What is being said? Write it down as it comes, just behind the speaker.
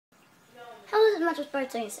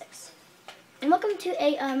MachoSpire26, and welcome to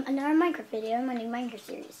another Minecraft video in my new Minecraft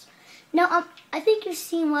series. Now, I think you've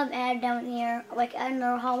seen what I've added down here, like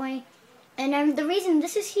another hallway, and the reason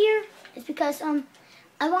this is here is because I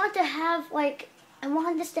want to have I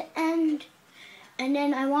wanted this to end, and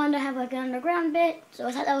then I wanted to have like an underground bit, so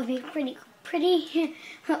I thought that would be pretty.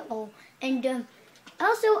 Uh-oh. And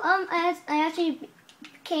also I actually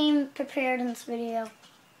came prepared in this video.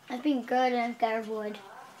 I've been good and I've gathered wood.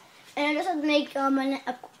 And I just have to make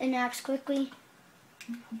an axe quickly.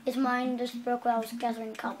 It's mine just broke while I was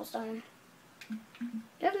gathering cobblestone.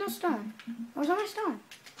 There's no stone. Where's all my stone?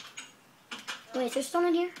 Wait, is there stone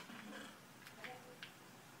in here?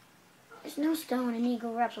 There's no stone. I need to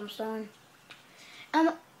go grab some stone.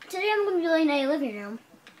 Today I'm going to be building a living room.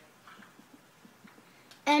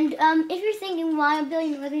 And if you're thinking why I'm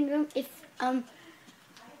building a living room, if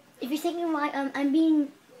you're thinking why I'm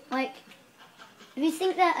being like, if you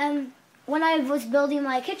think that when I was building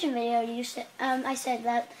my kitchen video, I said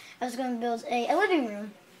that I was going to build a living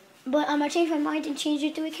room, but I changed my mind and changed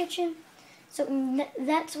it to a kitchen. So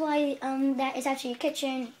that's why that is actually a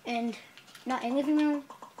kitchen and not a living room.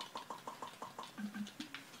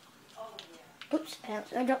 Oops, I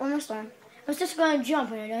dropped one more stone. I was just going to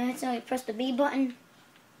jump and I accidentally pressed the B button.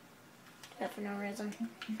 That for no reason.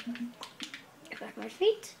 Get back my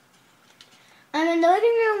feet. And the living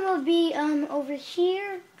room will be over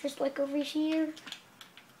here, just like over here.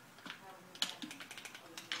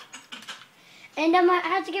 And I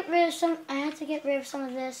had to get rid of some. I had to get rid of some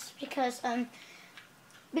of this because there'll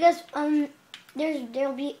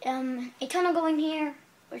be a tunnel going here,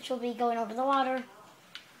 which will be going over the water,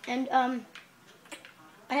 and I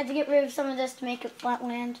had to get rid of some of this to make it flat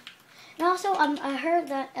land. And also I heard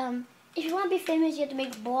that if you want to be famous, you have to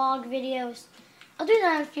make blog videos. I'll do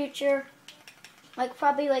that in the future. Like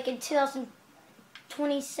probably like in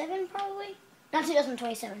 2027 probably? Not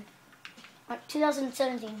 2027. Like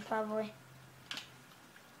 2017 probably.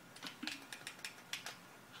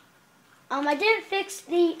 I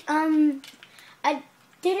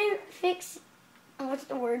didn't fix the what's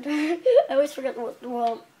the word? I always forget what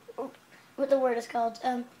the word is called.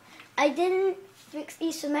 I didn't fix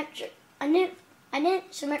the symmetric. I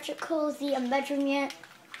didn't symmetrical the bedroom yet.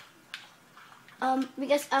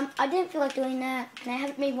 Because I didn't feel like doing that, and I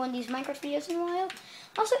haven't made one of these Minecraft videos in a while.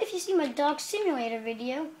 Also, if you see my dog simulator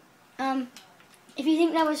video, if you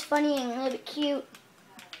think that was funny and a little bit cute,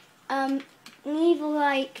 leave a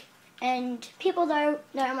like. And people that are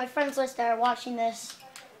on my friends list that are watching this,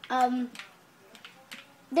 thank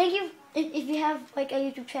you if you have like a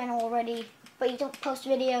YouTube channel already, but you don't post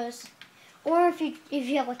videos, or if you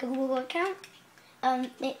have like a Google account,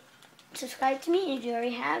 subscribe to me. And if you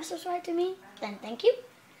already have subscribed to me, then thank you.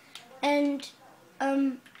 And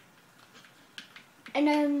I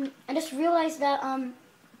just realized that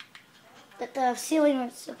that the ceiling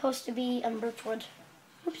was supposed to be birchwood.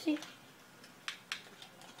 Oopsie.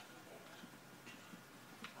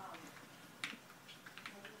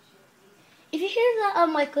 If you hear that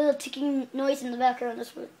like little ticking noise in the background,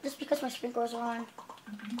 that's because my sprinklers are on.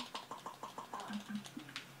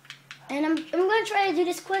 And I'm gonna try to do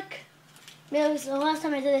this quick. Because the last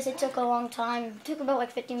time I did this, it took a long time. It took about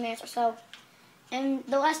like 15 minutes or so. And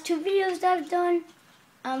the last two videos that I've done,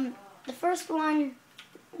 the first one,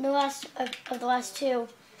 the last of the last two,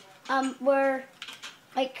 were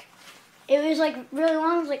like, it was like really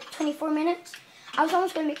long. It was like 24 minutes. I was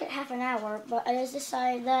almost gonna make it half an hour, but I just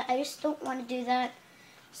decided that I just don't want to do that.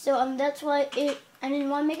 So that's why I didn't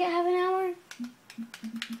want to make it half an hour.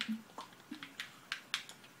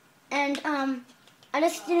 And I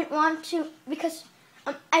just didn't want to because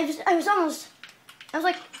I was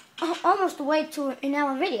like almost away to an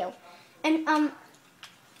hour video, and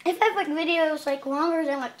if I have like videos like longer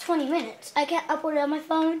than like 20 minutes, I can't upload it on my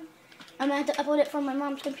phone. I'm gonna have to upload it from my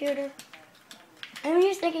mom's computer. And I'm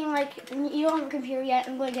just thinking like, you don't have a computer yet.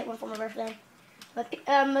 I'm gonna get one for my birthday, but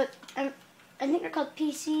I think they're called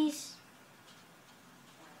PCs.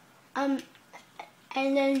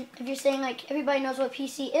 And then if you're saying like everybody knows what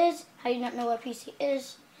PC is, how do you not know what PC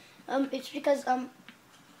is? It's because I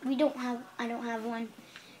don't have one,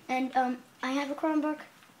 and I have a Chromebook,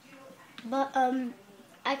 but I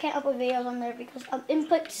can't upload videos on there because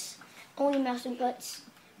inputs, only mouse inputs,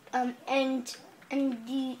 I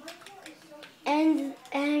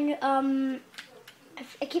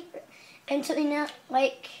keep and something not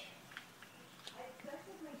like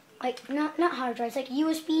not hard drives, like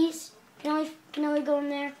USBs. Can only go in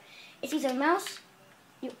there. It's either mouse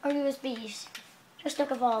or USBs. Just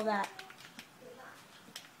look of all of that.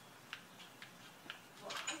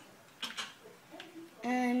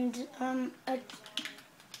 And oh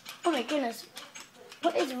my goodness,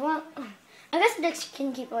 What is wrong? I guess this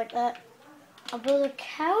can keep like that. I'll build a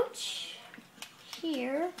couch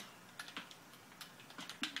here.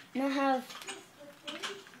 And I'll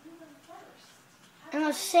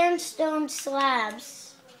have sandstone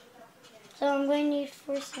slabs. So I'm going to need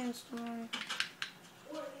 4 sandstone.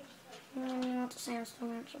 Not the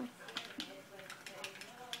sandstone actually.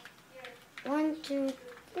 1, 2,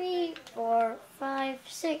 3, 4, 5,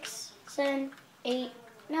 6, 7, 8,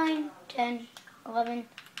 9, 10, 11,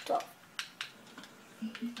 12.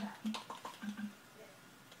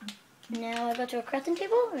 Now I go to a crafting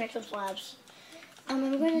table and make some slabs.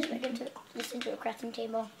 I'm going to make this into a crafting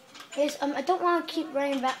table. Because I don't want to keep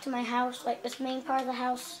running back to my house, like this main part of the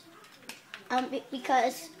house.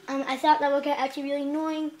 Because I thought that would get actually really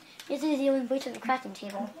annoying. This is the only place of the crafting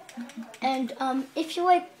table. And if you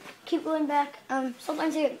like keep going back,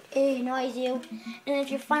 sometimes it annoys you. And if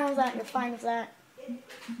you're fine with that, you're fine with that.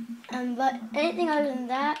 But anything other than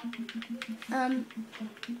that,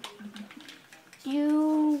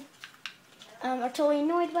 you are totally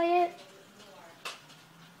annoyed by it.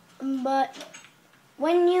 But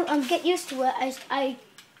when you get used to it, I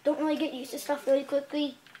don't really get used to stuff really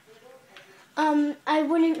quickly. I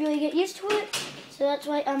wouldn't really get used to it, so that's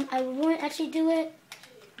why I wouldn't actually do it.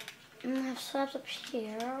 I have slabs up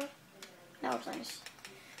here. That was nice.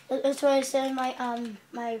 That's what I said in my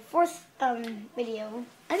my fourth video.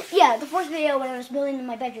 Yeah, the fourth video when I was building in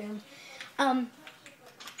my bedroom.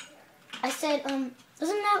 I said, doesn't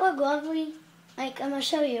that look lovely? Like, I'm gonna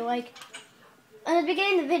show you. Like, at the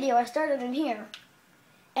beginning of the video, I started in here,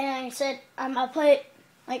 and I said, I'll put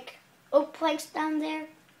like oak planks down there.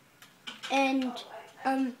 And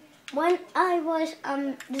when I was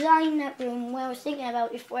designing that room, when I was thinking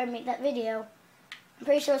about it before I made that video, I'm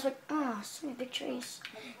pretty sure I was like, oh, so many big trees.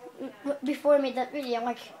 Before I made that video,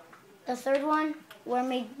 like the third one where I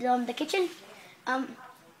made the kitchen.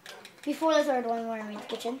 Before the third one where I made the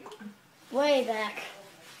kitchen, way back.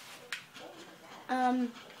 I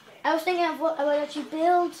was thinking of what I would actually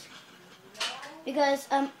build because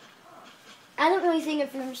I don't really think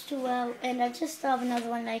of rooms too well, and I just thought of another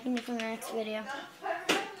one that I can do for the next video.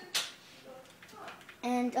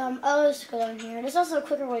 And I'll just go down here. There's also a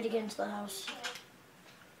quicker way to get into the house.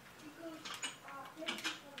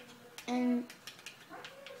 And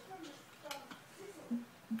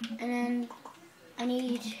then I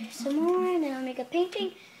need some more, and then I'll make a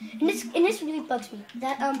painting. And this really bugs me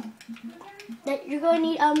that that you're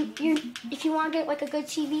going to need if you want to get like a good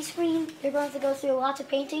TV screen, you're going to have to go through lots of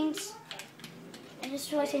paintings. I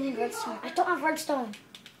just realized I need redstone. I don't have redstone.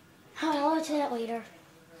 I'll get to that later.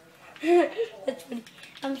 That's funny.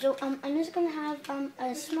 So I'm just gonna have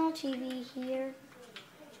a small TV here.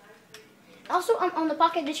 Also on the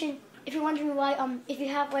Pocket Edition, if you're wondering why if you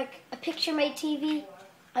have like a picture-made TV,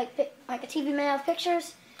 like a TV made out of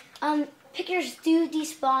pictures, pictures do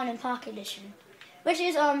despawn in Pocket Edition, which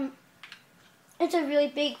is it's a really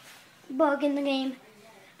big bug in the game,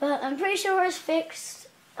 but I'm pretty sure it's fixed.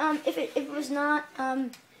 If it was not,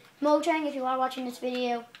 Mojang, if you are watching this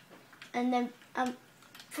video, and then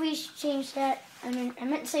please change that. I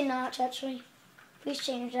meant to say Notch actually. Please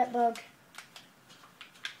change that bug.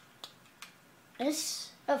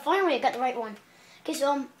 Finally I got the right one. Okay,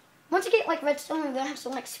 so once I get like redstone, I'm gonna have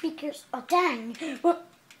some like speakers. Oh dang! Well,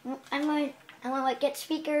 I want like get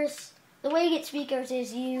speakers. The way you get speakers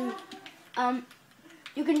is you can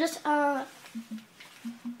just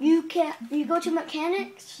you go to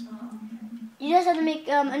mechanics. You just have to make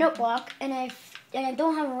a note block, and I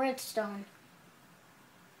don't have a redstone.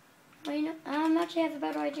 Well, you know, I actually have a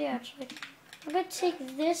better idea. Actually, I'm gonna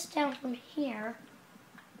take this down from here,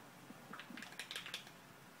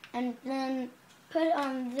 and then put it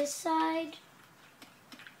on this side.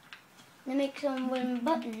 Then make some wooden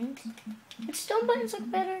buttons. Would stone buttons look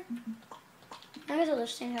better? I guess I'll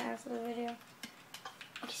just change that after the video.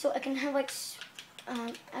 Okay, so I can have like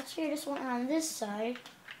actually I just want it on this side.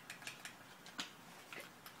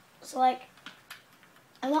 So like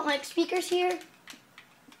I want like speakers here.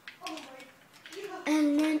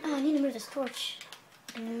 And then I need to move this torch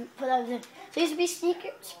and put that in. So these would be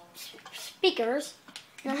speakers.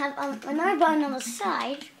 And I have another button on the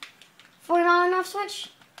side for an on and off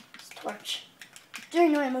switch. It's a torch. It's very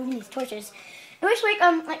annoying moving these torches. I wish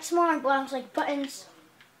like smaller blocks like buttons.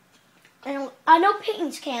 And I know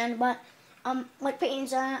paintings can, but like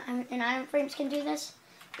paintings and iron frames can do this.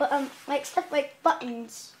 But like stuff like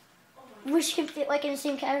buttons, which can fit like in the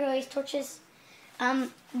same category as torches.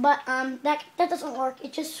 But that doesn't work.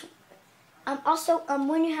 It just also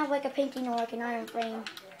when you have like a painting or like an iron frame,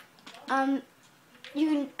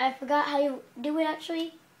 I forgot how you do it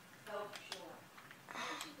actually.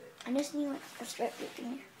 I I just need like a strip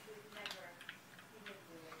in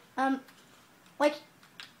here. Like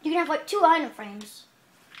you can have like 2 item frames,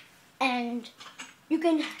 and you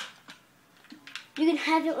can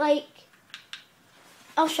have it like,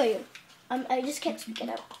 I'll show you. I just can't speak it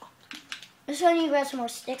out. I'm just gonna grab some more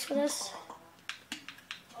sticks for this,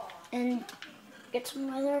 and get some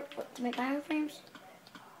leather to make iron frames.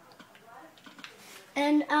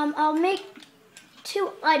 And I'll make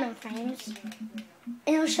 2 item frames,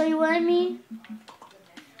 and I'll show you what I mean.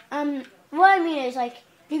 What I mean is like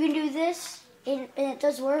you can do this, and it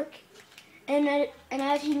does work. And I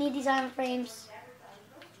actually need these item frames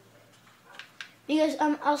because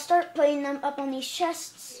I'll start putting them up on these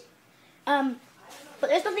chests. But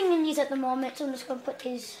there's nothing in these at the moment, so I'm just gonna put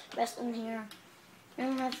these rest in here.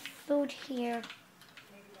 And I'll have food here.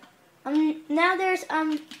 Now there's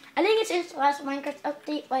I think it's since the last Minecraft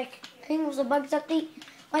update, like I think it was a bugs update.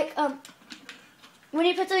 Like when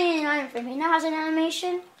you put something in an item frame, it now has an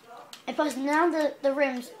animation. And plus now the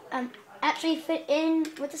rims actually fit in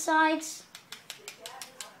with the sides.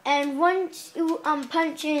 And once you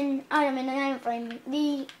punch in item in an item frame,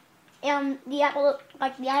 the apple,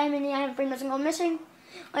 like the item in the item frame doesn't go missing.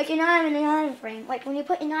 Like an item in the item frame, like when you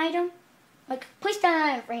put an item, like place down an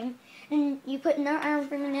item frame, and you put another item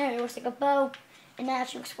frame in there, it looks like a bow, and that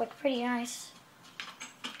actually looks like pretty nice.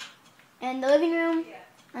 And the living room,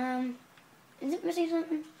 is it missing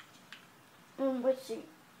something? Let's see.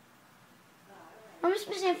 I'm just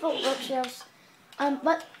missing a full bookshelves.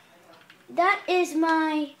 But that is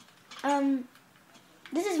my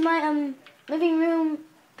this is my living room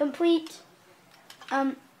complete.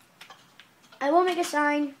 I will make a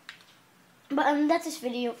sign, but that's this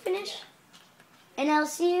video finished, and I'll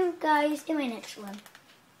see you guys in my next one.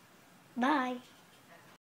 Bye.